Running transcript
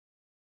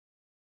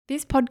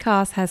This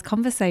podcast has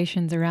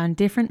conversations around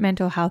different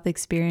mental health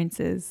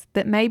experiences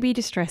that may be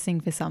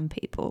distressing for some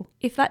people.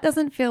 If that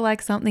doesn't feel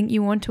like something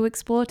you want to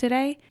explore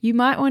today, you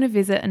might want to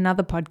visit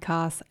another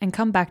podcast and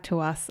come back to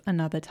us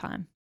another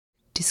time.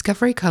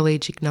 Discovery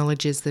College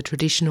acknowledges the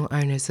traditional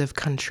owners of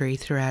country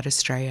throughout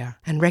Australia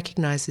and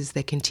recognises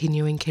their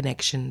continuing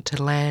connection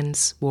to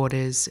lands,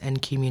 waters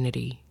and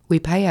community. We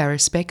pay our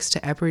respects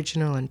to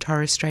Aboriginal and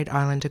Torres Strait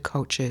Islander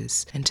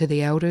cultures and to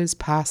the elders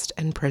past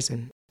and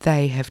present.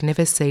 They have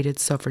never ceded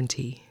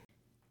sovereignty.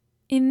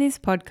 In this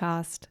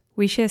podcast,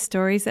 we share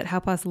stories that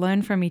help us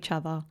learn from each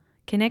other,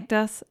 connect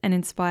us and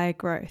inspire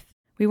growth.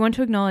 We want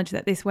to acknowledge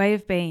that this way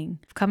of being,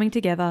 of coming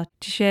together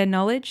to share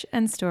knowledge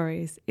and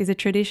stories, is a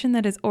tradition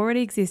that has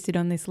already existed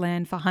on this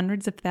land for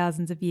hundreds of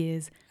thousands of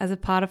years as a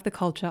part of the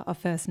culture of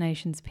First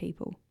Nations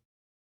people.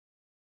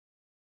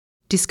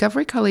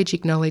 Discovery College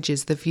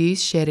acknowledges the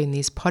views shared in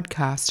this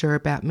podcast are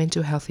about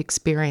mental health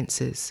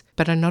experiences,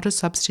 but are not a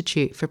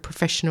substitute for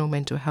professional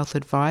mental health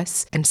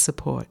advice and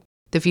support.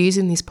 The views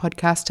in this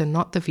podcast are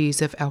not the views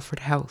of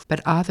Alfred Health,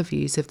 but are the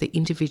views of the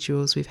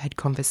individuals we've had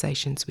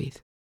conversations with.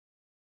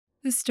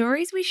 The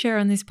stories we share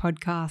on this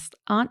podcast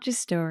aren't just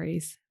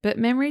stories, but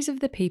memories of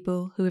the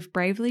people who have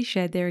bravely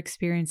shared their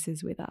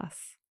experiences with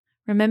us.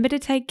 Remember to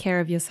take care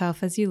of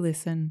yourself as you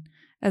listen,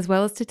 as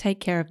well as to take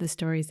care of the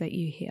stories that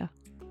you hear.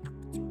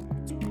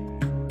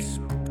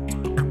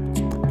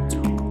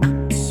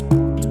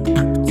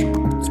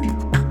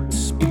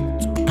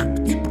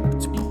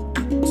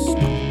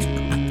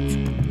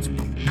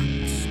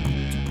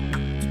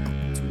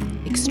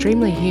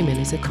 Extremely Human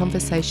is a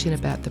conversation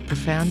about the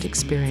profound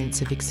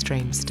experience of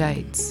extreme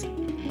states.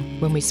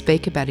 When we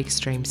speak about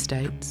extreme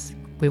states,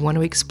 we want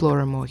to explore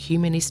a more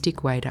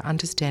humanistic way to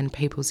understand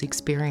people's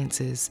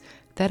experiences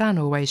that aren't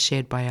always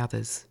shared by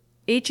others.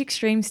 Each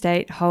extreme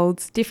state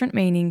holds different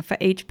meaning for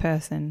each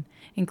person,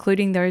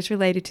 including those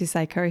related to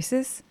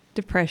psychosis,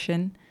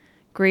 depression,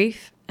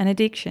 grief, and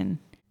addiction.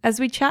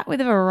 As we chat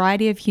with a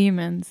variety of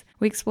humans,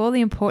 we explore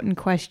the important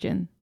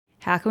question: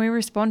 how can we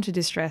respond to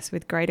distress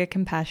with greater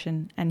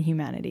compassion and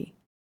humanity?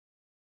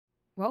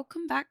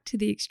 Welcome back to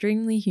the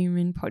Extremely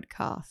Human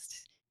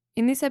podcast.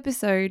 In this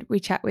episode, we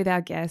chat with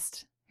our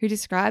guest, who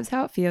describes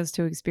how it feels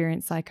to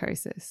experience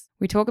psychosis.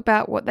 We talk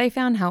about what they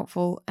found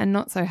helpful and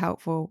not so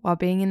helpful while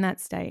being in that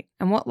state,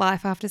 and what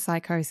life after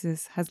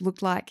psychosis has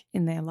looked like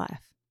in their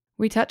life.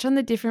 We touch on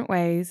the different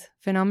ways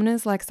phenomena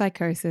like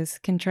psychosis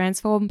can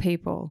transform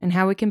people and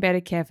how we can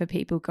better care for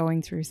people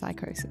going through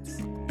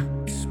psychosis.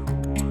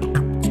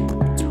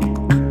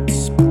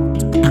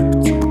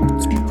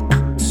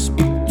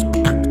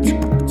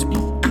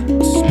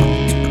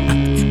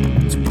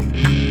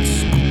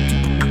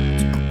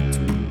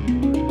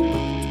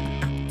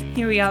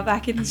 Here we are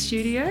back in the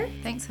studio.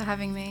 Thanks for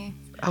having me.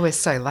 Oh, we're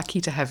so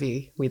lucky to have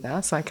you with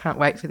us. I can't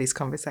wait for this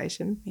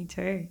conversation. Me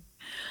too.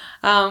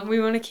 We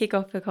want to kick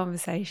off the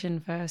conversation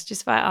first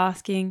just by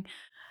asking,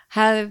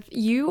 have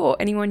you or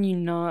anyone you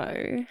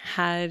know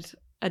had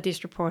a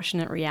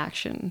disproportionate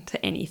reaction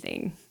to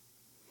anything?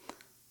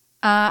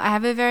 I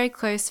have a very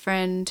close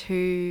friend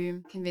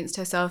who convinced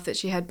herself that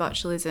she had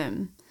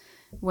botulism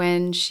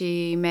when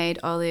she made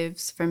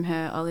olives from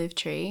her olive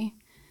tree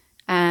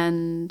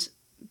and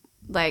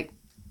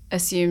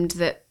assumed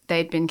that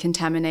they'd been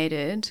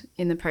contaminated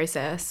in the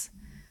process.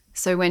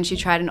 So when she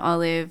tried an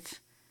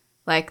olive,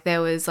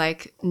 there was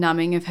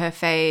numbing of her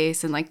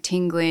face and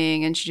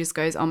tingling, and she just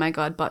goes, "Oh my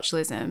God,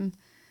 botulism,"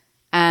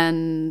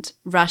 and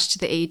rushed to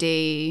the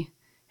ED,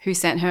 who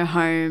sent her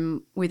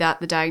home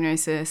without the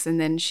diagnosis. And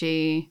then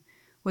she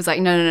was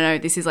like, no,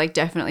 this is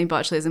definitely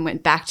botulism,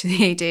 went back to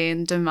the ED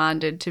and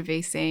demanded to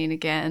be seen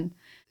again.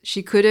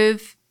 She could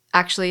have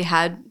actually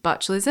had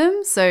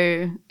botulism,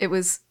 so it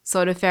was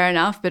sort of fair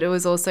enough, but it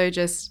was also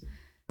just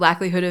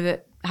likelihood of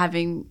it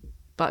having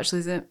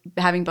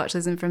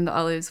botulism from the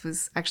olives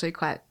was actually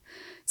quite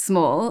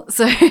small.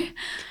 So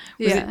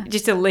Was it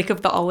just a lick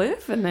of the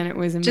olive and then it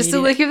was immediate? Just a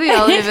lick of the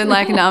olive and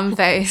numb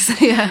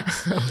face. Yeah.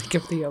 A lick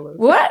of the olive.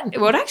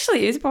 What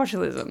actually is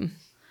botulism?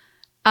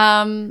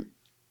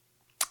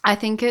 I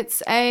think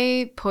it's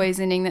a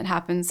poisoning that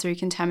happens through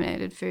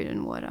contaminated food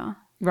and water.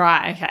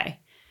 Right, okay.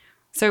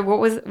 So what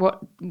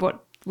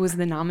was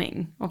the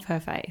numbing of her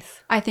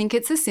face? I think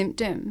it's a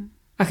symptom.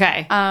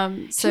 Okay.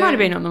 She might have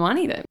been on the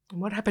money then.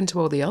 What happened to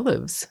all the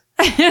olives?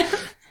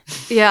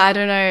 Yeah, I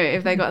don't know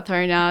if they got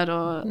thrown out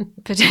or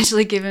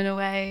potentially given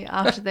away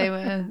after they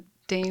were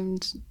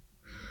deemed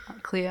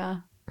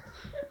clear.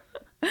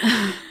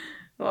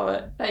 Love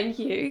it. Thank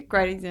you.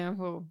 Great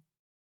example.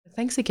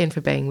 Thanks again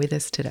for being with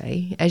us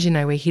today. As you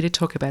know, we're here to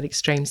talk about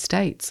extreme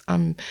states.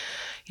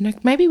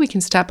 Maybe we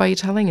can start by you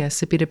telling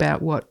us a bit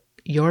about what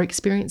your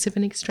experience of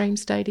an extreme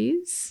state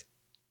is.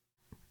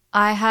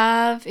 I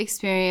have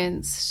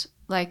experienced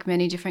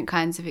many different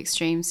kinds of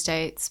extreme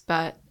states,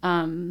 but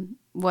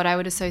what I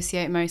would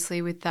associate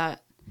mostly with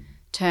that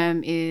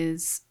term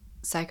is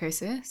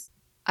psychosis.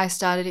 I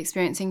started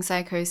experiencing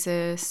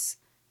psychosis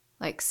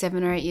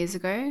 7 or 8 years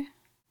ago.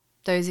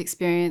 Those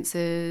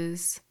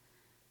experiences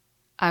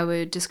I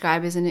would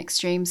describe as an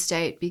extreme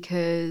state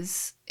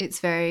because it's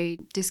very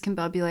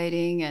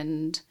discombobulating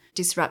and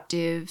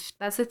disruptive.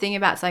 That's the thing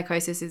about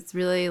psychosis. It's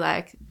really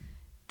like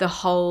the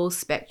whole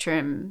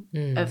spectrum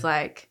of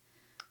like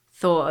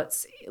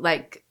thoughts,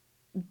 like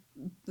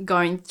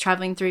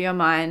traveling through your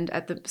mind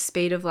at the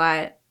speed of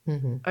light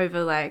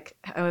over like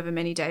however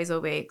many days or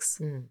weeks.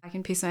 I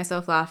can piss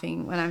myself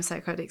laughing when I'm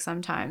psychotic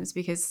sometimes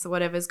because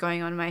whatever's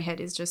going on in my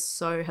head is just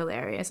so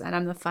hilarious and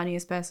I'm the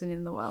funniest person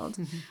in the world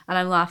and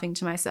I'm laughing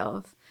to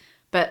myself.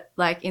 But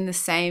like in the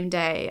same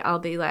day, I'll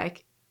be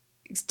like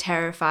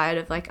terrified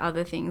of like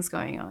other things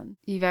going on.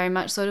 You very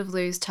much sort of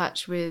lose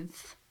touch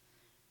with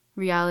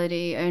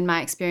reality. In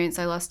my experience,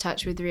 I lost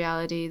touch with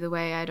reality the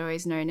way I'd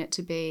always known it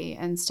to be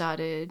and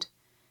started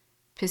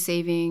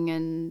perceiving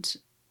and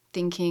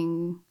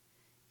thinking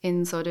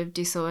in sort of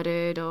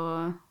disordered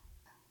or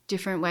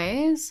different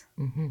ways.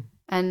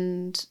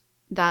 And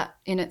that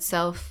in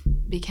itself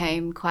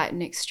became quite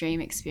an extreme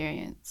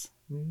experience.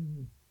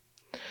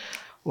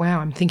 Wow,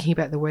 I'm thinking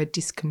about the word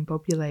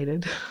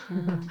discombobulated.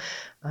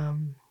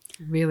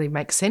 Really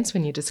makes sense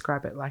when you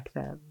describe it like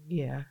that.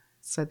 Yeah.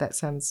 So that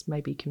sounds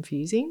maybe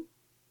confusing.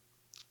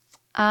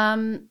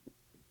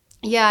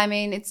 Yeah, I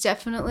mean, it's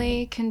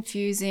definitely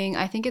confusing.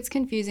 I think it's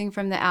confusing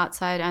from the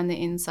outside and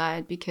the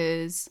inside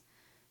because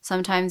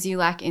sometimes you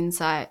lack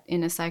insight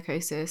in a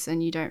psychosis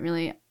and you don't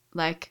really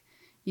like,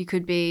 you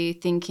could be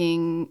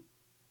thinking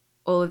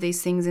all of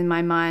these things in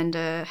my mind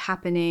are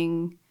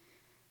happening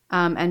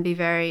and be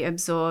very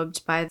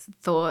absorbed by the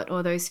thought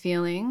or those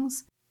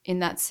feelings. In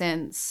that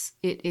sense,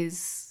 it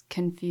is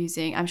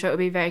confusing. I'm sure it would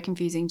be very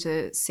confusing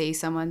to see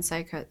someone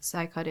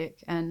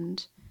psychotic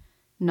and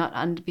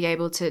not be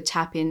able to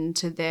tap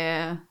into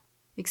their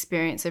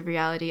experience of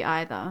reality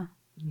either.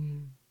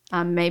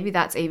 Maybe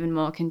that's even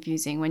more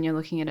confusing when you're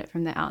looking at it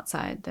from the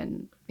outside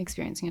than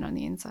experiencing it on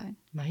the inside.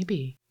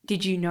 Maybe.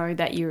 Did you know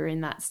that you were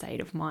in that state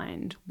of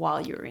mind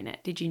while you were in it?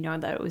 Did you know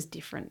that it was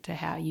different to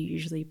how you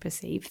usually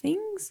perceive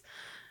things,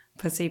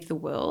 perceive the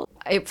world?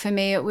 For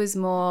me, it was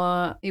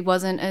more, it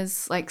wasn't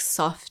as like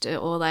soft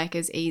or like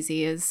as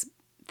easy as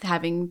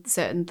having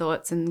certain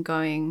thoughts and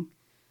going,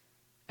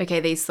 okay,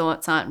 these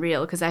thoughts aren't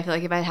real, because I feel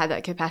like if I had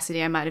that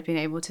capacity, I might have been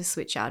able to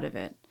switch out of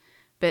it.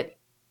 But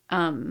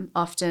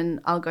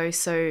often I'll go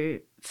so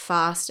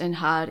fast and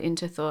hard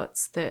into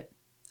thoughts that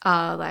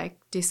are like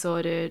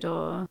disordered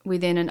or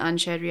within an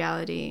unshared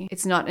reality.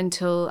 It's not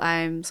until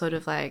I'm sort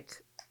of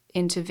like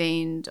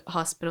intervened,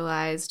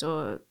 hospitalized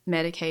or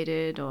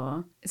medicated,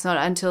 or it's not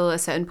until a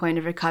certain point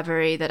of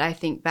recovery that I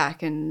think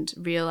back and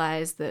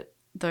realize that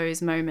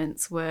those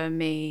moments were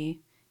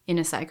me in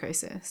a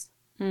psychosis.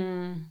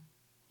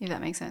 If that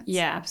makes sense.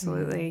 Yeah,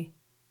 absolutely.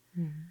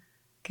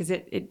 Because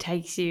it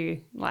takes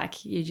you,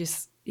 like, you're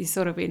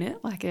sort of in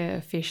it like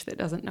a fish that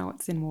doesn't know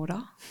it's in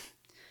water.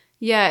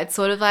 Yeah, it's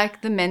sort of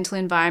like the mental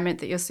environment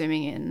that you're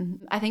swimming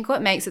in. I think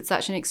what makes it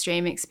such an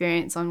extreme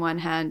experience on one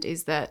hand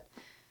is that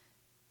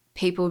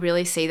people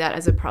really see that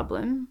as a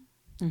problem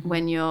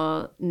when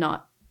you're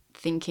not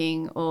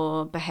thinking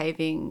or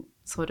behaving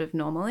sort of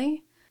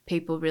normally.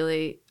 People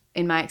really,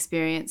 in my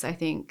experience, I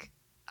think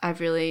I've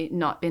really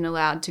not been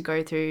allowed to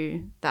go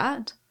through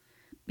that,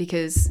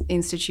 because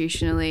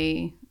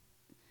institutionally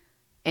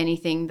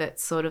anything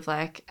that's sort of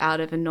like out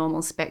of a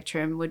normal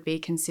spectrum would be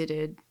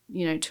considered,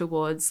 you know,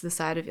 towards the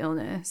side of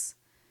illness.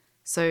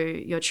 So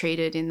you're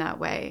treated in that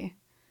way.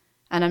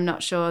 And I'm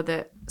not sure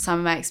that some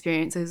of my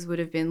experiences would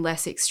have been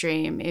less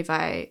extreme if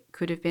I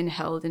could have been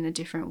held in a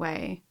different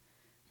way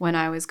when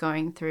I was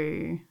going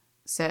through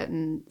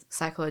certain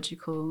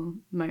psychological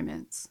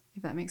moments,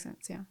 if that makes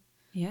sense. Yeah.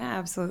 Yeah,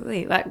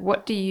 absolutely. Like,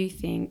 what do you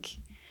think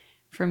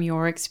from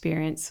your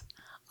experience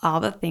are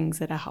the things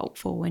that are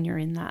helpful when you're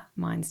in that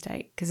mind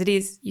state? Because it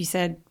is, you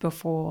said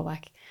before,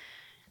 like,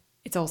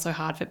 it's also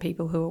hard for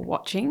people who are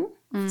watching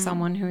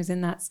someone who is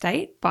in that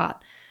state,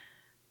 but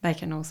they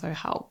can also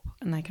help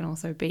and they can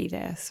also be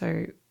there.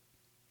 So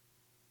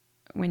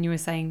when you were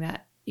saying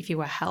that if you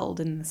were held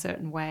in a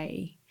certain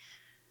way,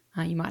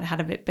 you might have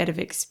had a bit better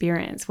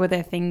experience. Were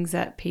there things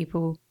that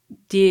people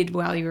did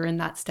while you were in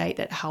that state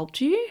that helped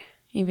you,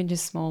 even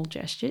just small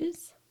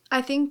gestures?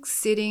 I think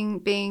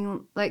sitting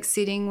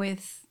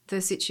with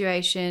the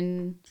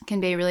situation can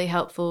be really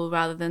helpful,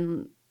 rather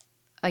than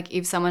like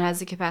if someone has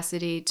the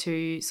capacity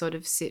to sort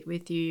of sit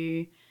with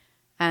you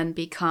and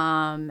be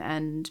calm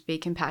and be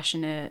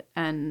compassionate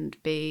and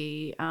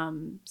be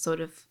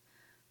sort of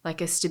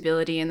like a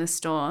stability in the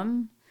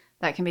storm,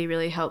 that can be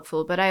really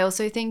helpful. But I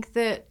also think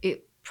that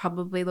it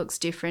probably looks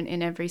different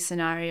in every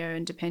scenario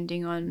and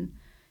depending on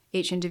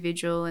each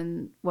individual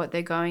and what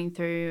they're going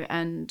through.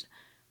 And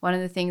one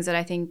of the things that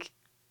I think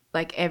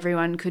like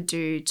everyone could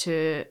do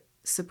to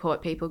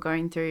support people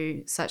going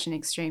through such an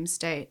extreme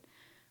state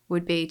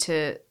would be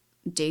to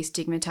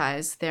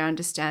destigmatize their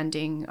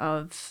understanding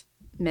of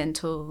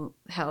mental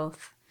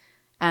health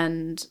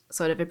and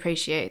sort of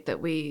appreciate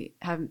that we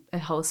have a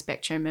whole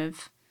spectrum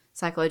of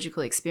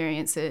psychological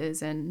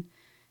experiences, and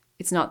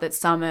it's not that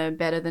some are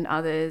better than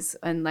others,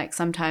 and like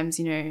sometimes,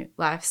 you know,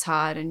 life's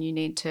hard and you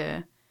need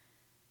to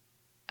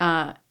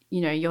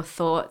your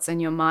thoughts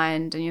and your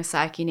mind and your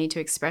psyche need to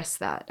express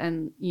that,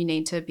 and you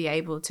need to be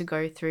able to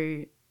go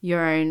through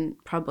your own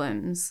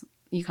problems.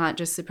 You can't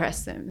just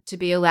suppress them. To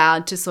be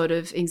allowed to sort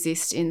of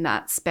exist in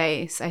that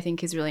space, I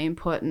think, is really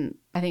important.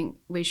 I think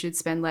we should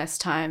spend less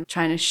time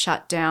trying to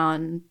shut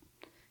down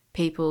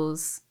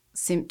people's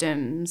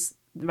symptoms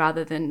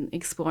rather than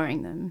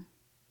exploring them.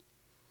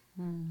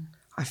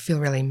 I feel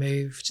really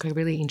moved. I'm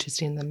really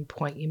interested in the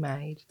point you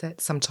made,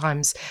 that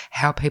sometimes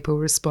how people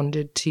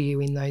responded to you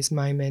in those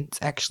moments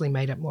actually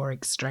made it more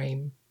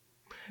extreme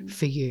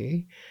for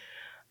you.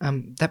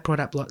 That brought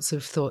up lots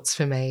of thoughts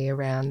for me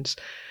around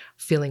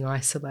feeling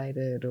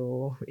isolated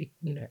or,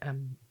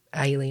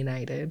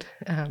 alienated.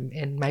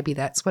 And maybe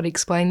that's what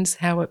explains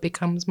how it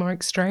becomes more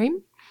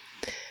extreme.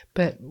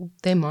 But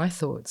they're my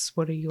thoughts.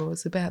 What are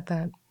yours about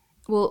that?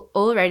 Well,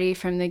 already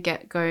from the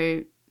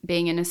get-go,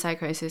 being in a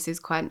psychosis is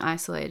quite an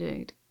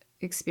isolated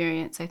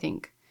experience, I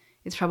think.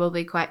 It's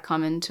probably quite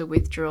common to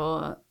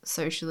withdraw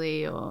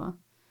socially or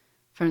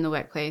from the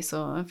workplace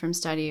or from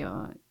study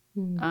or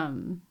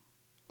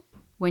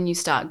when you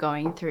start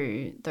going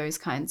through those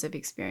kinds of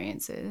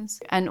experiences.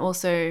 And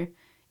also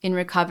in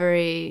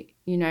recovery,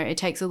 it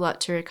takes a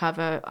lot to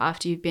recover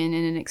after you've been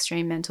in an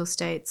extreme mental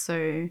state.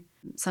 So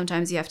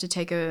sometimes you have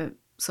to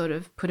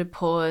put a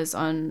pause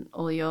on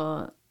all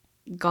your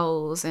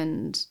goals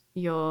and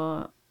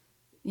your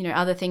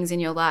other things in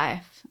your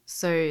life.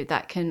 So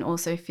that can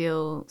also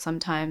feel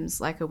sometimes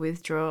like a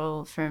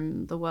withdrawal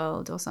from the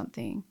world or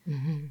something.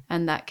 Mm-hmm.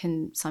 And that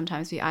can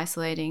sometimes be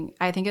isolating.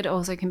 I think it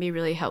also can be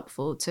really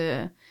helpful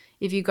to,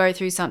 if you go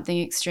through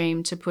something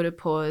extreme, to put a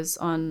pause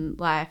on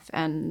life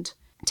and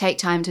take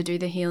time to do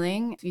the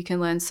healing. You can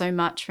learn so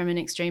much from an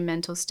extreme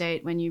mental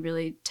state when you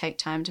really take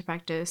time to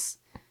practice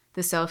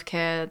the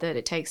self-care that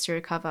it takes to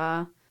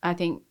recover. I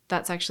think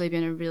that's actually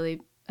been a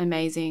really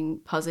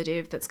amazing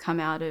positive that's come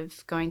out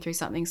of going through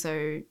something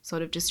so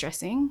sort of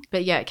distressing.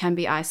 But yeah, it can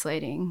be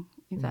isolating,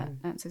 if that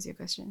answers your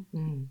question.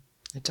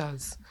 It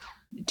does.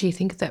 Do you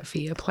think that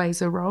fear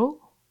plays a role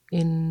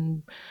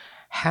in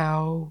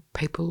how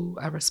people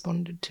are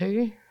responded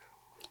to?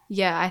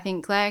 Yeah, I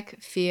think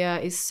fear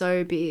is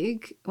so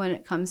big when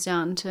it comes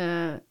down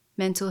to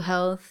mental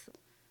health.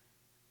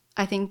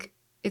 I think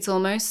it's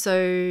almost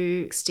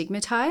so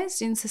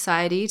stigmatized in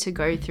society to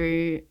go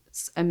through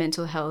a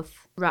mental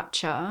health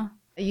rupture.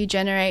 You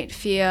generate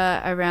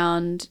fear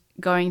around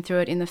going through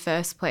it in the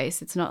first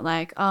place. It's not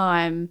like, oh,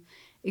 I'm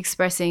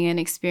expressing and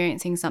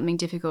experiencing something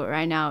difficult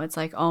right now. It's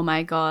like, oh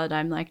my God,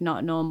 I'm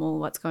not normal.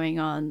 What's going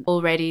on?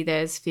 Already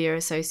there's fear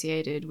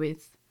associated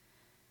with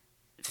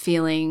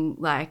feeling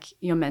like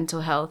your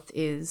mental health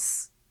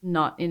is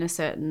not in a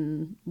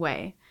certain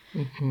way.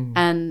 Mm-hmm.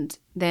 And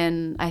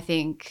then I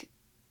think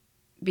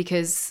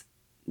because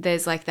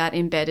there's that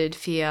embedded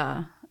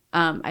fear,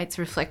 it's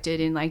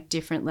reflected in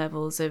different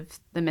levels of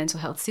the mental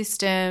health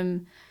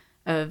system,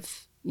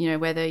 of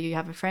whether you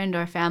have a friend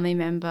or a family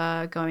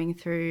member going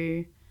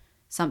through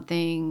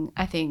something.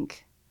 I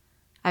think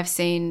I've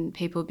seen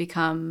people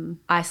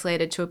become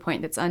isolated to a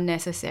point that's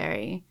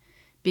unnecessary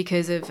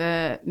because of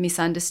a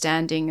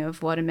misunderstanding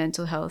of what a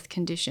mental health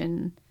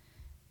condition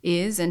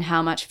is and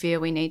how much fear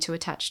we need to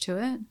attach to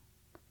it.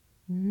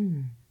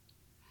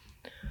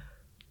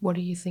 What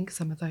do you think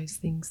some of those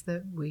things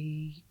that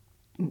we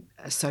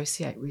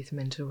associate with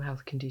mental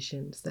health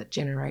conditions that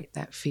generate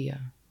that fear?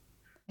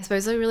 I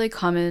suppose a really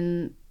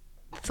common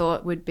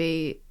thought would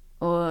be,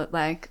 or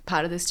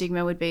part of the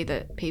stigma would be,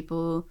 that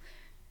people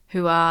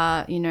who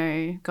are,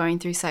 going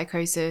through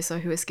psychosis or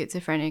who are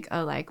schizophrenic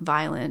are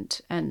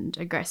violent and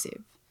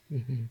aggressive.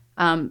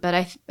 Mm-hmm. But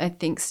I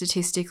think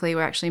statistically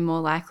we're actually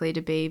more likely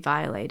to be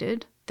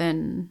violated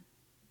than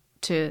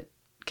to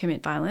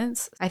commit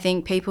violence. I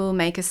think people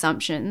make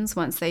assumptions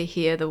once they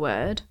hear the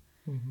word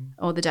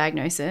or the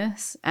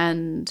diagnosis,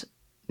 and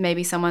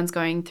maybe someone's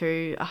going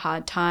through a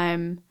hard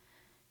time.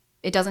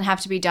 It doesn't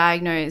have to be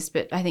diagnosed,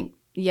 but I think,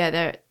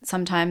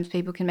 sometimes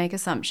people can make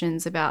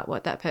assumptions about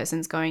what that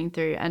person's going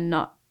through and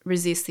not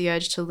resist the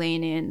urge to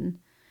lean in,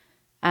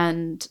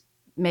 and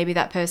maybe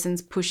that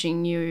person's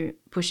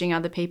pushing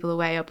other people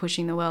away or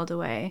pushing the world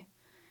away.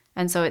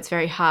 And so it's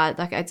very hard,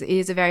 it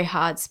is a very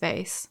hard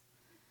space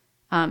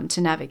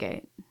to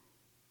navigate.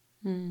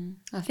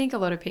 I think a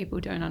lot of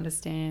people don't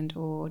understand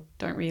or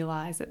don't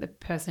realise that the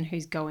person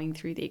who's going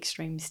through the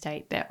extreme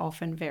state, they're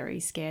often very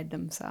scared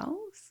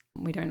themselves.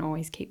 We don't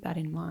always keep that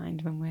in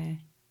mind when we're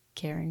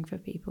caring for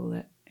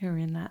people who are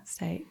in that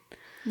state.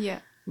 Yeah.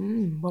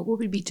 What would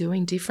we be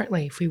doing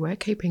differently if we were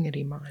keeping it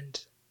in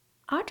mind?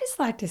 I'd just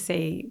like to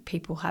see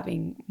people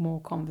having more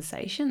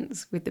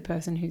conversations with the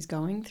person who's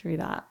going through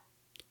that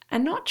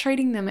and not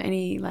treating them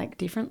any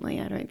differently,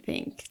 I don't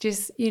think.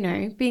 Just,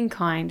 being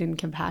kind and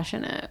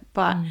compassionate.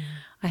 But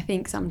I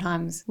think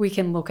sometimes we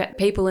can look at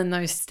people in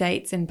those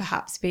states and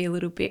perhaps be a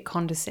little bit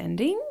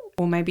condescending,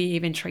 or maybe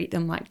even treat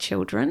them like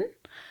children.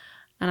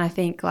 And I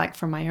think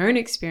from my own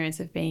experience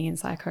of being in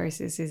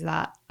psychosis is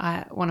that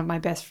one of my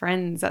best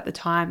friends at the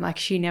time,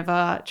 she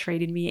never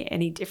treated me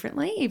any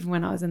differently, even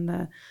when I was in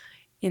the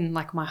in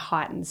like my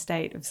heightened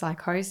state of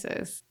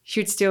psychosis, she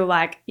would still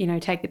like, you know,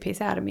 take the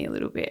piss out of me a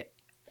little bit.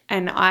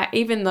 And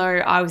even though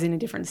I was in a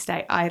different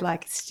state, I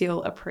like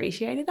still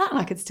appreciated that, and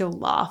I could still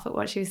laugh at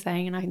what she was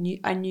saying, and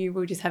I knew we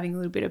were just having a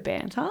little bit of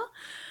banter.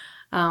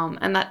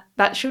 And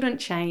that shouldn't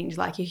change.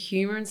 Like your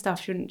humor and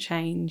stuff shouldn't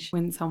change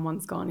when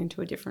someone's gone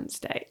into a different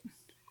state.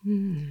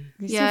 You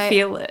still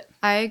feel it.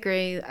 I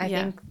agree. I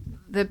think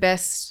the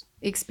best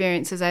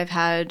experiences I've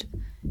had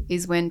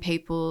is when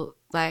people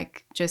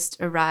like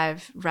just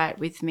arrive right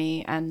with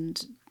me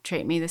and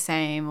treat me the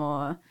same,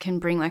 or can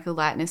bring like a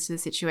lightness to the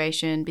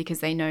situation because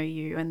they know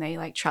you and they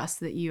like trust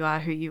that you are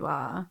who you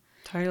are.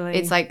 Totally.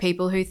 It's like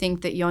people who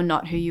think that you're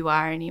not who you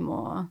are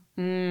anymore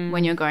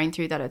when you're going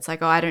through that. It's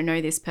like, oh, I don't know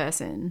this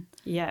person.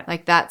 Yeah.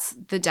 Like that's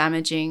the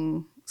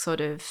damaging sort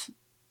of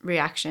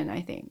reaction,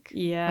 I think.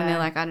 Yeah. When they're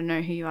like, I don't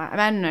know who you are.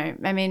 I don't know.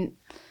 I mean,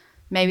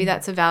 maybe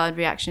that's a valid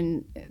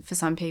reaction for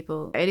some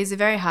people. It is a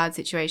very hard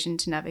situation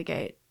to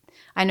navigate.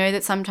 I know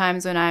that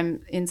sometimes when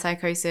I'm in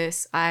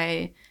psychosis,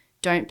 I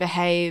don't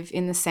behave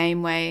in the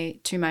same way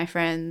to my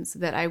friends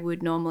that I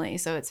would normally.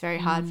 So it's very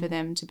hard for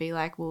them to be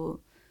like,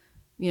 well,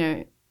 you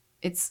know,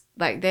 it's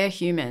like they're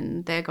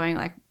human. They're going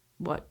like,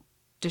 what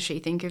does she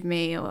think of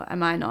me? Or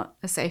am I not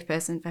a safe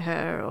person for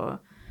her? Or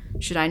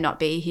should I not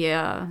be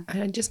here?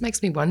 And it just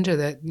makes me wonder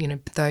that, you know,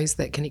 those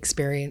that can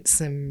experience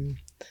some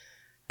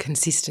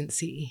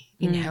consistency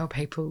in how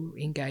people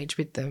engage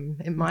with them,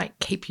 it might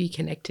keep you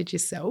connected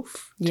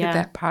yourself to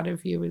that part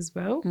of you as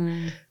well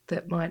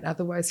that might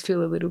otherwise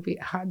feel a little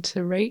bit hard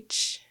to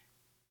reach.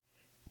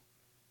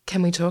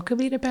 Can we talk a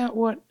bit about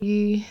what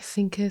you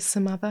think are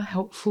some other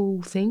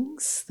helpful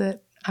things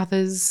that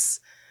others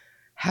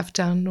have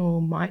done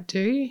or might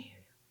do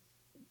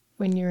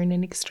when you're in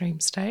an extreme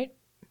state?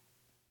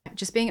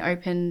 Just being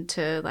open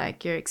to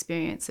like your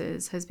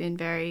experiences has been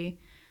very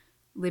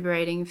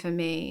liberating for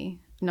me,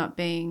 not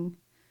being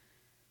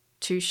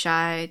too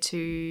shy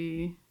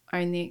to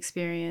own the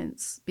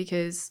experience,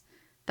 because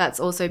that's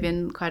also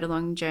been quite a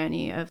long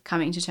journey of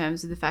coming to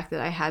terms with the fact that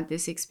I had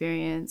this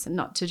experience, and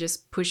not to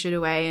just push it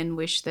away and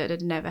wish that it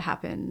had never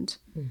happened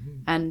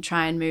and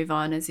try and move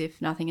on as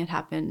if nothing had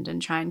happened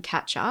and try and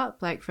catch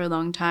up. Like for a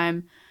long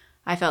time,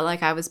 I felt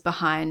like I was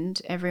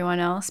behind everyone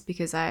else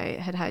because I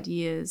had had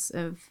years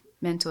of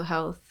mental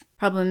health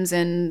problems,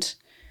 and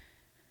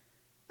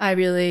I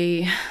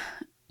really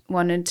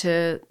wanted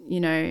to, you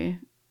know,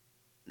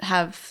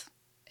 have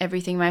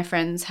everything my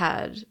friends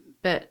had.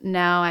 But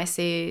now I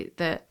see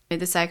that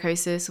the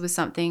psychosis was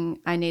something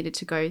I needed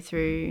to go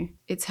through.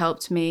 It's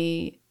helped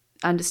me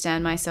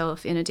understand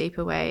myself in a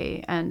deeper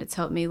way, and it's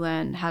helped me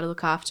learn how to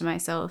look after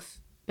myself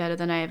better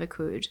than I ever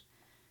could.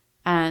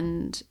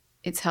 And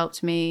it's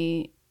helped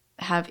me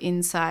have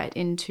insight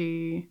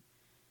into,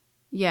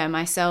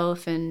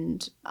 myself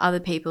and other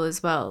people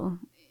as well.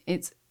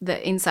 It's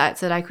the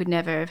insights that I could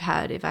never have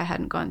had if I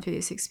hadn't gone through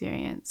this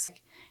experience.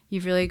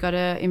 You've really got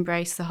to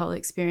embrace the whole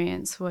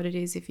experience for what it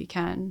is if you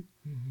can.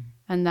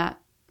 And that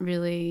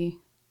really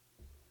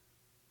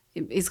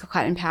is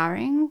quite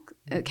empowering.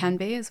 It can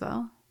be as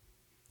well.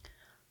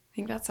 I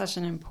think that's such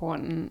an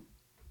important,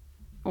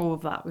 all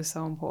of that was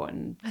so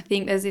important. I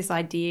think there's this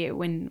idea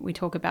when we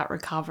talk about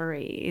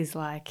recovery is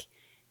like,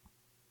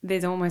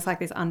 there's almost like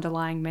this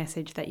underlying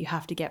message that you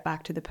have to get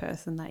back to the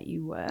person that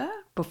you were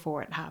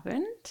before it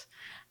happened.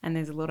 And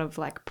there's a lot of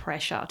like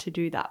pressure to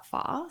do that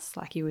fast.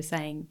 Like you were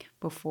saying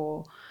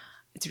before,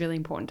 it's really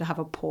important to have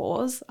a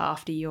pause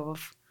after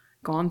you've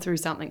gone through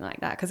something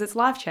like that, because it's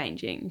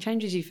life-changing. It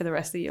changes you for the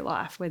rest of your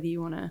life, whether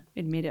you want to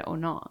admit it or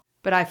not.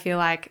 But I feel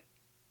like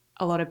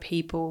a lot of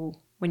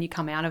people, when you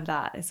come out of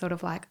that, it's sort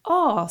of like,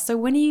 oh, so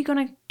when are you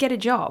going to get a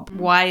job?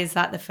 Why is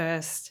that the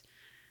first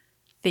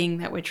thing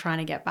that we're trying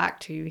to get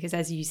back to? Because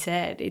as you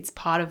said, it's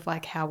part of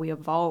like how we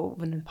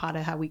evolve and part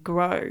of how we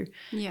grow.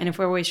 And if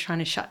we're always trying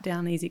to shut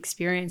down these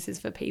experiences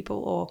for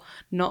people or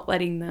not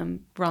letting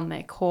them run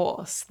their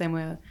course,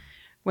 then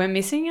we're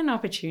missing an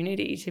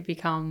opportunity to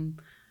become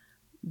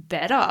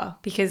better,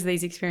 because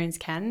these experiences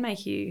can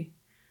make you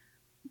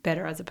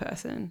better as a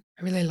person.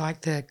 I really like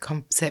the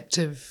concept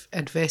of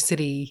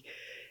adversity.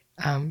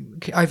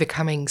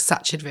 Overcoming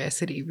such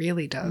adversity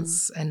really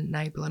does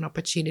enable an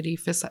opportunity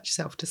for such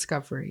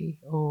self-discovery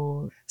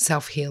or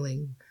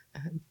self-healing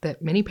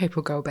that many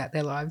people go about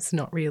their lives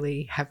not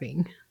really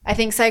having. I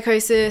think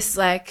psychosis,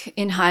 like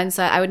in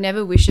hindsight, I would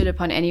never wish it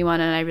upon anyone,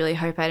 and I really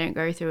hope I don't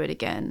go through it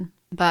again.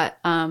 But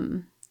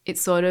it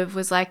sort of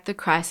was like the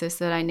crisis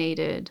that I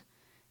needed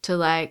to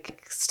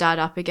like start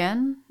up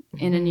again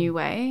in a new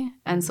way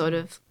and sort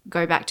of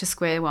go back to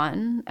square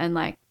one and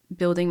like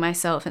building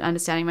myself and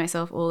understanding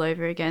myself all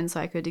over again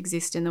so I could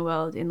exist in the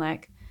world in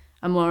like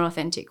a more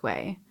authentic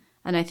way.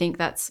 And I think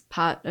that's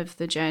part of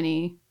the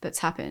journey that's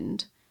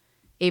happened,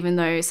 even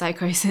though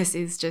psychosis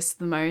is just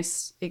the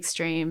most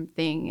extreme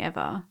thing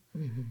ever.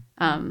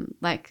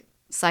 Like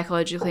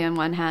psychologically on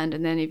one hand,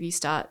 and then if you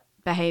start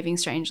behaving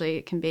strangely,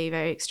 it can be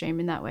very extreme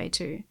in that way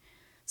too.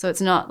 So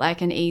it's not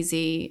like an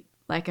easy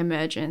like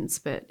emergence,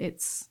 but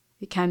it's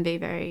It can be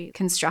very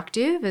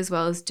constructive as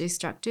well as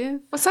destructive.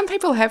 Well, some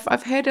people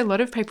I've heard a lot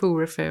of people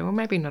refer, well,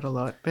 maybe not a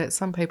lot, but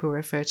some people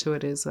refer to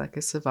it as like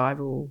a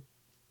survival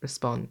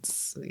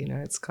response. You know,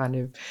 it's kind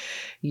of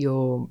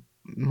your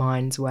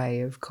mind's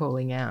way of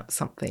calling out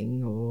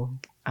something or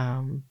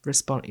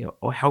respond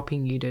or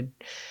helping you to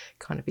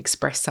kind of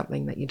express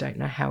something that you don't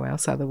know how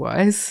else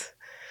otherwise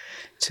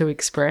to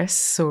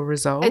express or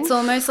resolve. It's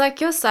almost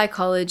like your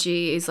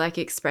psychology is like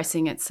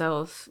expressing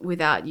itself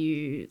without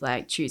you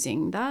like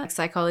choosing that.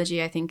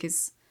 Psychology, I think,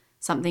 is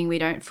something we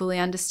don't fully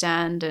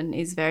understand and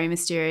is very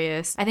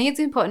mysterious. I think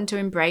it's important to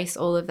embrace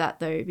all of that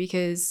though,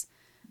 because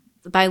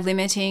by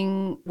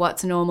limiting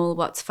what's normal,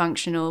 what's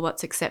functional,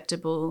 what's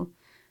acceptable,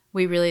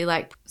 we really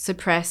like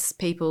suppress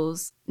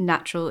people's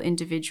natural,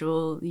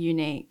 individual,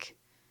 unique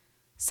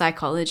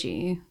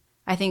psychology.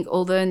 I think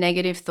all the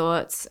negative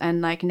thoughts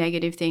and like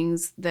negative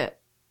things that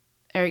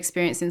are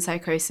experienced in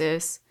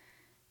psychosis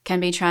can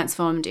be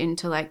transformed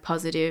into like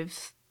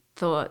positive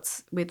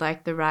thoughts with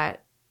like the right,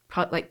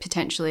 like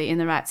potentially in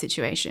the right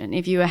situation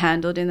if you are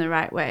handled in the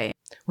right way.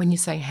 When you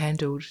say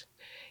handled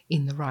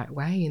in the right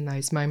way in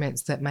those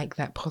moments that make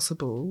that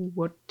possible,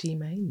 what do you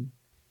mean?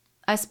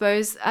 I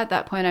suppose at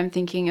that point I'm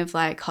thinking of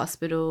like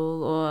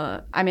hospital,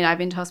 or I mean, I've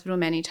been to hospital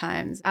many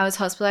times. I was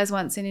hospitalized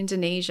once in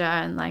Indonesia,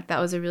 and like that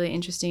was a really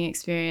interesting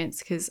experience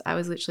because I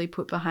was literally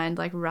put behind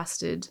like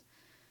rusted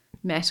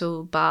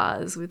metal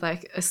bars with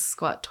like a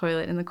squat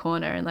toilet in the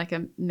corner and like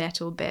a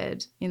metal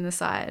bed in the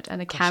side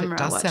and a camera it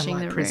does watching sound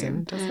like the prison,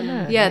 room. doesn't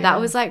it? Yeah, that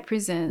was like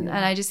prison.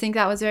 And I just think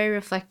that was very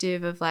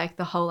reflective of like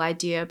the whole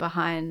idea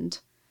behind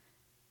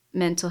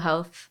mental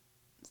health,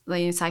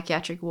 like in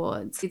psychiatric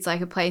wards. It's like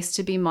a place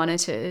to be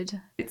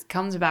monitored. It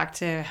comes back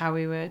to how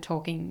we were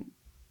talking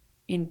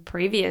in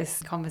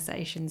previous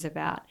conversations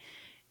about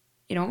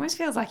it almost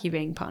feels like you're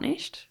being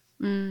punished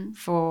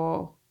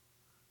for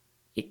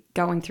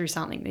going through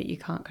something that you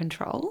can't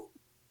control.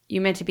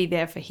 You're meant to be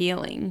there for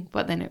healing,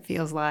 but then it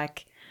feels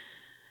like,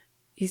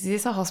 is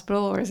this a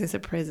hospital or is this a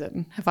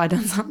prison? Have I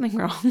done something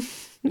wrong?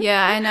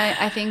 Yeah, and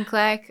I think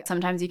like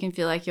sometimes you can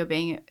feel like you're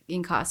being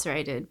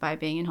incarcerated by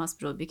being in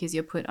hospital because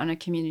you're put on a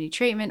community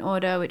treatment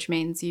order, which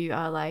means you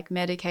are like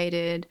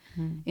medicated,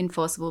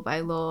 enforceable by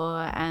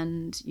law,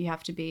 and you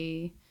have to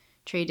be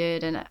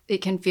treated, and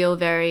it can feel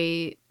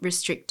very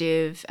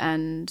restrictive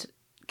and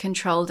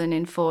controlled and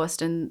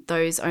enforced, and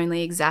those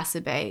only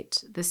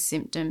exacerbate the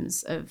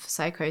symptoms of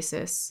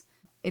psychosis.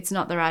 It's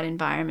not the right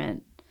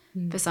environment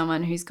for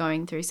someone who's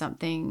going through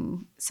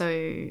something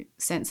so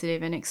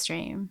sensitive and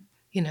extreme.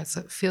 You know,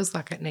 so it feels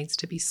like it needs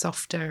to be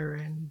softer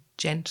and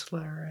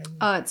gentler. And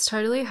Oh, it's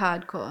totally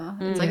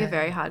hardcore. It's like a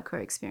very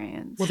hardcore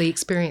experience. well, the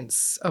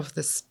experience of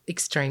this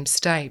extreme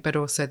state, but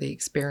also the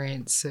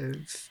experience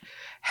of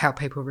how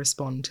people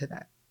respond to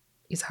that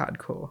is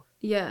hardcore.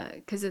 Yeah,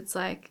 because it's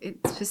like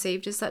it's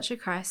perceived as such a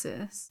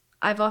crisis.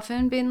 I've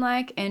often been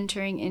like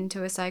entering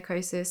into a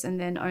psychosis, and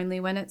then only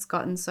when it's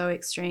gotten so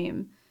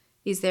extreme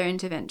is there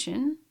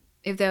intervention.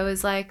 If there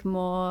was like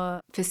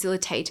more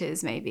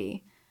facilitators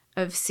maybe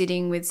of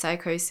sitting with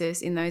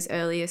psychosis in those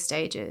earlier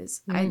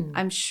stages,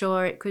 I'm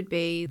sure it could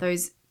be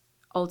those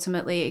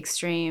ultimately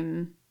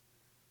extreme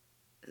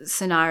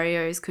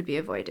scenarios could be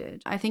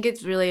avoided. I think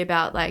it's really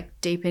about like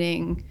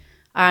deepening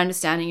our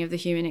understanding of the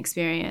human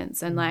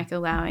experience and like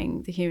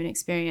allowing the human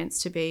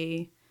experience to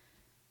be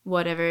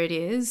whatever it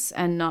is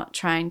and not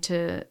trying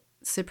to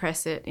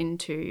suppress it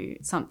into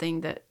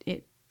something that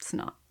it's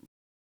not.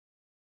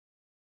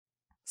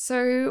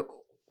 So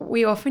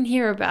we often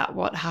hear about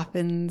what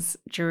happens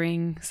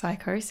during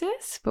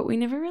psychosis, but we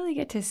never really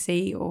get to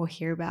see or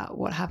hear about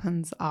what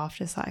happens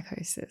after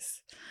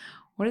psychosis.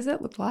 What does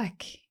it look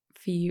like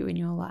for you in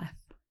your life?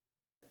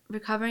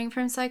 Recovering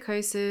from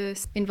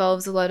psychosis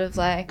involves a lot of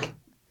like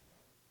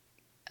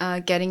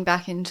getting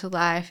back into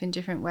life in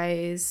different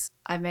ways.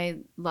 I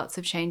made lots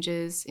of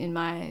changes in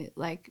my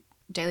like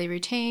daily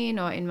routine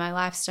or in my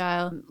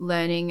lifestyle,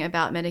 learning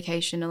about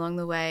medication along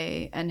the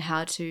way and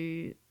how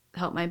to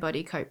help my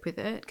body cope with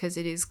it, because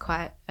it is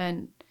quite a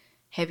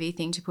heavy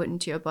thing to put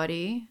into your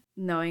body.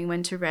 Knowing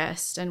when to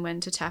rest and when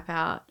to tap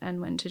out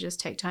and when to just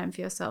take time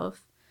for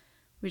yourself,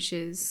 which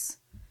is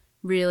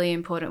really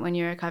important when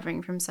you're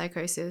recovering from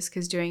psychosis,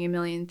 because doing a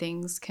million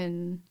things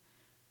can,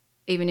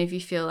 even if you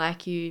feel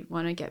like you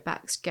want to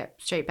get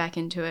straight back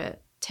into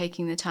it,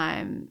 taking the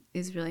time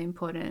is really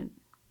important.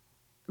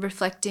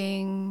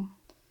 Reflecting,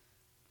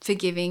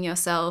 forgiving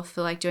yourself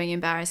for like doing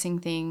embarrassing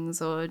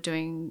things or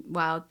doing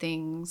wild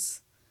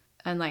things.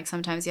 And like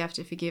sometimes you have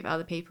to forgive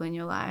other people in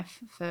your life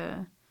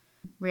for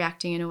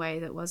reacting in a way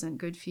that wasn't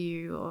good for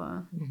you,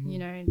 or, you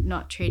know,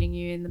 not treating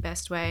you in the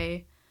best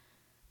way.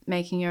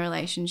 Making your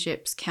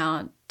relationships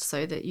count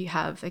so that you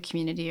have a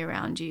community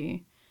around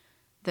you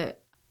that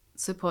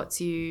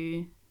supports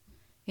you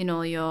in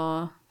all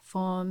your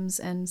forms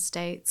and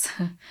states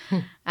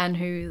and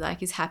who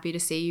like is happy to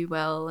see you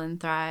well and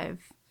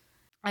thrive.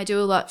 I do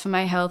a lot for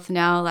my health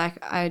now. Like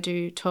I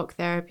do talk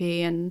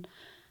therapy and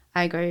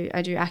I do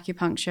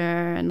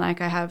acupuncture, and like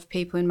I have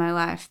people in my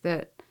life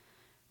that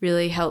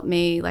really helped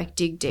me like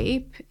dig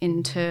deep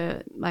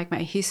into like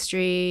my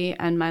history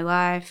and my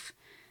life,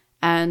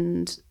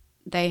 and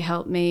they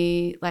helped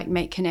me like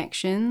make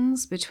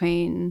connections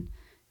between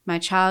my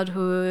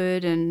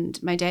childhood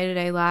and my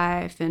day-to-day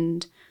life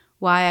and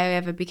why I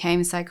ever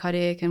became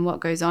psychotic and what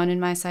goes on in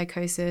my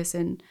psychosis.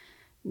 And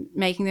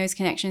making those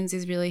connections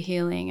is really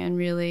healing and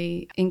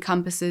really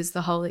encompasses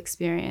the whole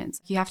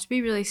experience. You have to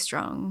be really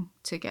strong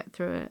to get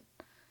through it.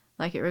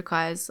 Like it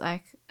requires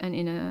like an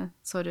inner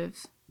sort of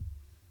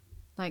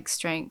like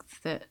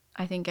strength that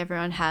I think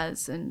everyone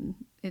has, and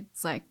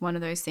it's like one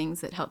of those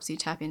things that helps you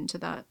tap into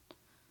that.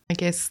 I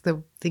guess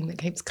the thing that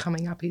keeps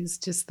coming up is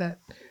just that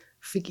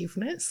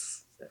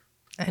forgiveness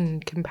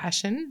and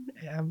compassion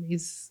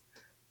is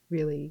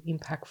really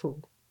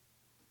impactful.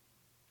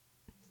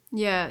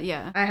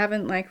 Yeah. I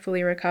haven't like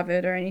fully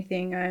recovered or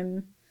anything.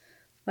 I'm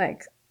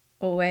like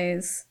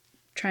always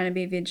trying to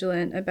be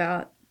vigilant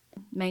about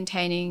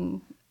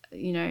maintaining,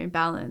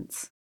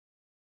 balance.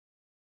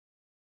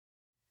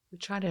 We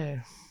try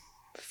to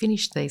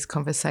finish these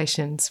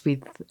conversations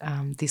with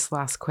this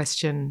last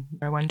question.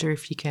 I wonder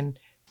if you can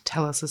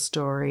tell us a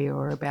story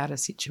or about a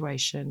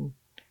situation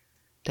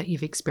that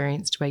you've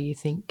experienced where you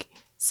think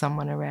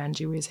someone around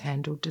you has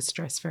handled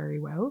distress very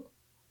well.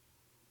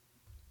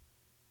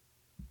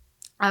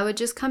 I would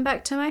just come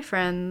back to my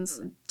friends.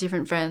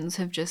 Different friends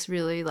have just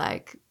really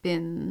like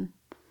been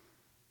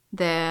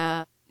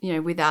there,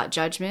 without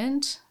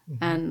judgment,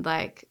 and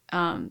like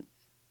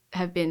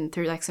have been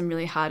through like some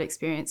really hard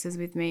experiences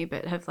with me,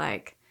 but have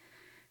like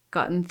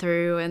gotten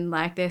through, and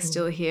like they're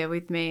still here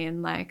with me,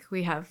 and like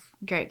we have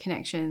great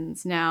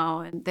connections now.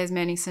 And there's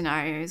many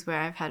scenarios where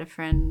I've had a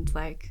friend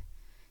like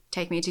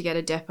take me to get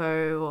a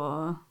depot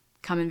or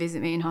come and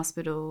visit me in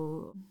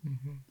hospital.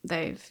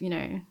 They've,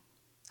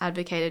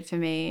 advocated for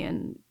me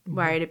and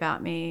worried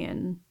about me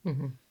and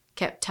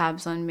kept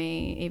tabs on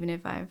me even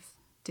if I've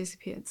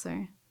disappeared.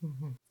 So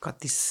got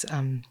this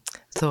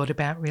thought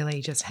about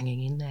really just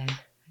hanging in there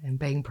and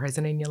being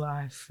present in your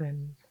life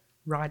and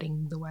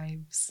riding the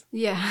waves.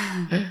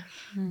 Yeah.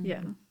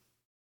 Yeah.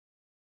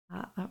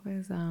 That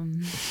was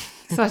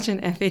such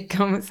an epic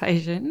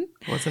conversation.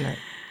 Wasn't it?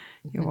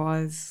 It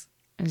was.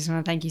 I just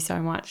want to thank you so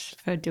much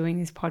for doing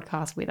this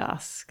podcast with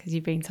us, because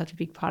you've been such a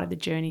big part of the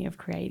journey of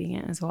creating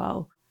it as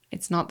well.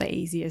 It's not the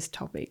easiest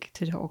topic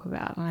to talk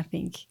about, and I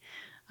think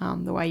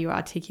the way you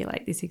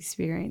articulate this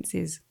experience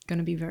is going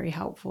to be very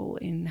helpful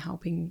in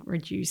helping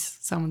reduce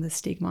some of the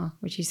stigma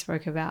which you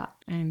spoke about.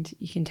 And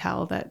you can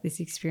tell that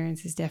this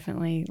experience is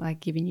definitely like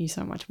giving you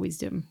so much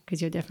wisdom,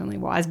 because you're definitely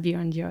wise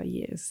beyond your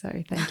years.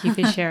 So thank you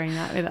for sharing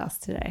that with us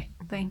today.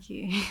 Thank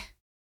you.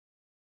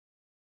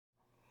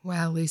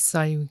 Wow, Liz,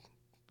 I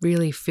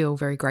really feel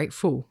very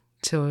grateful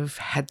to have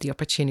had the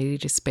opportunity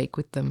to speak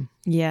with them.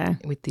 Yeah.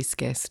 With this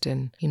guest.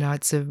 And,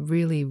 it's a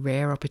really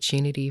rare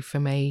opportunity for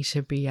me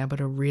to be able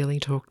to really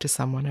talk to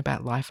someone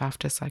about life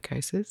after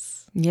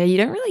psychosis. Yeah, you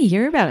don't really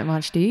hear about it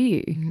much, do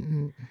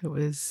you? It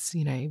was,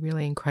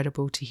 really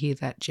incredible to hear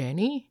that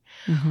journey.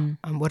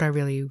 What I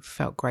really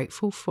felt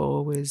grateful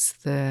for was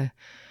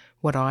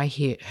what I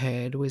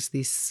heard was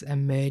this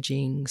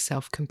emerging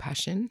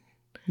self-compassion.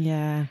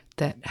 Yeah.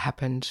 That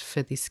happened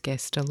for this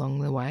guest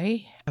along the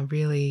way.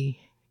 Really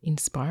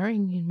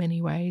inspiring in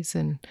many ways,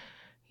 and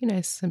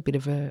some bit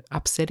of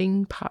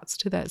upsetting parts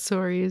to that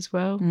story as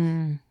well.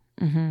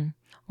 One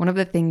of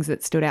the things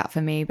that stood out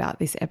for me about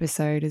this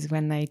episode is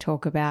when they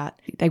talk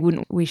about they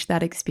wouldn't wish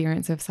that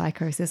experience of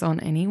psychosis on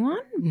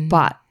anyone,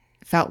 but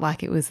felt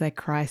like it was their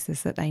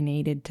crisis that they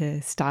needed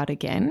to start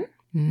again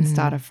and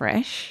start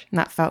afresh. And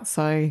that felt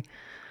so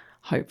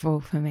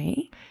hopeful for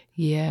me.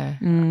 Yeah.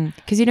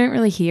 Because you don't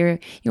really you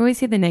always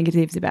hear the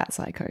negatives about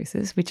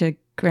psychosis, which are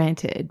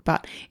granted,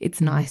 but it's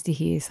nice to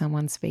hear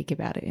someone speak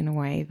about it in a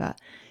way that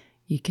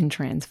you can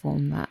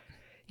transform that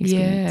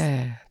experience.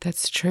 Yeah,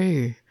 that's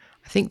true.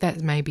 I think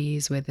that maybe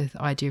is where the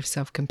idea of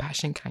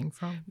self-compassion came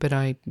from. But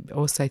I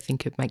also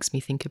think it makes me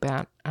think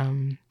about,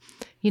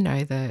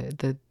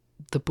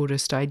 the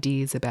Buddhist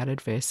ideas about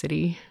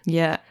adversity.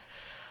 Yeah.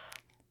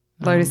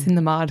 Lotus in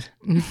the mud.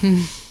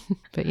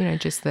 But,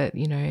 just that,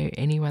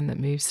 anyone that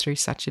moves through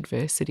such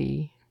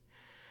adversity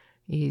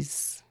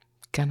is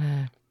going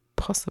to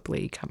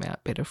possibly come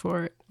out better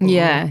for it.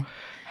 Yeah.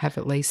 Have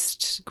at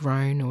least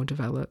grown or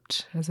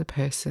developed as a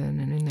person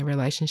and in their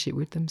relationship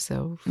with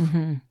themselves.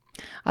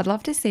 I'd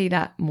love to see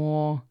that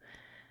more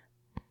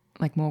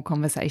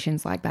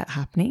conversations like that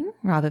happening,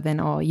 rather than,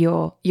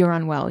 you're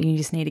unwell, you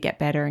just need to get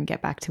better and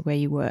get back to where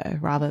you were,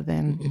 rather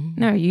than,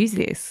 no, use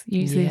this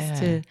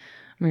to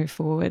move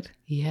forward.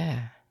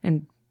 Yeah.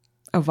 And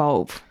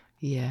evolve.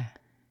 Yeah.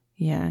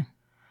 Yeah.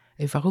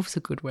 Evolve's a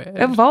good word.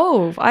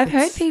 Evolve. I've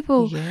heard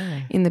people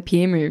in the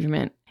peer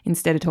movement,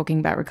 instead of talking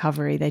about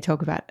recovery, they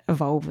talk about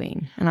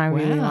evolving. And I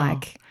really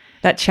like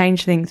that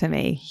changed things for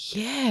me.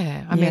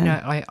 Yeah. I mean,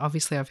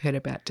 I've heard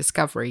about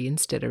discovery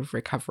instead of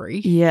recovery.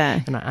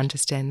 Yeah. And I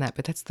understand that,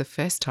 but that's the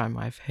first time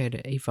I've heard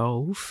it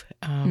evolve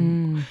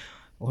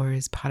or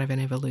as part of an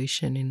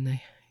evolution in the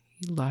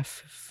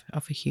life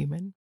of a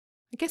human.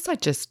 I guess I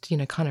just,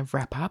 kind of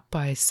wrap up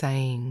by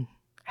saying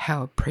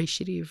how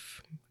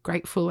appreciative,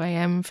 grateful I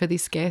am for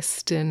this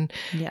guest, and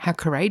how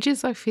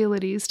courageous I feel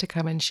it is to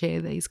come and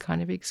share these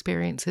kind of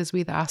experiences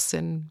with us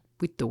and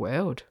with the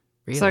world,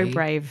 really. So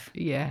brave.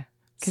 Yeah.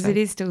 Because it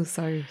is still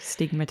so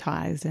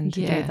stigmatized, and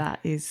to do that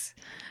is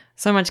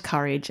so much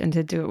courage, and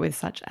to do it with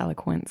such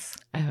eloquence.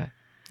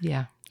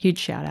 Huge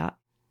shout out.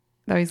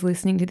 Those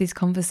listening to this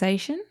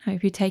conversation,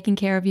 hope you're taking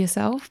care of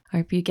yourself.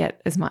 Hope you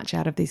get as much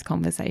out of this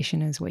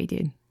conversation as we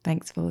did.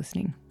 Thanks for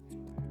listening.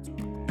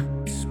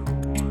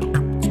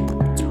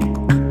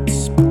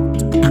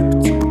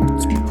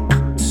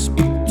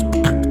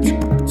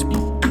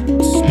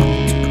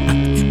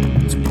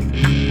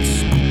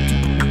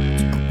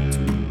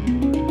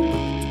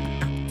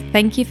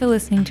 Thank you for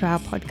listening to our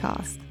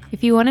podcast.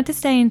 If you wanted to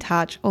stay in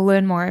touch or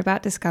learn more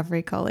about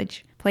Discovery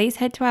College, please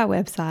head to our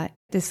website,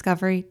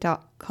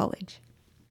 discovery.college.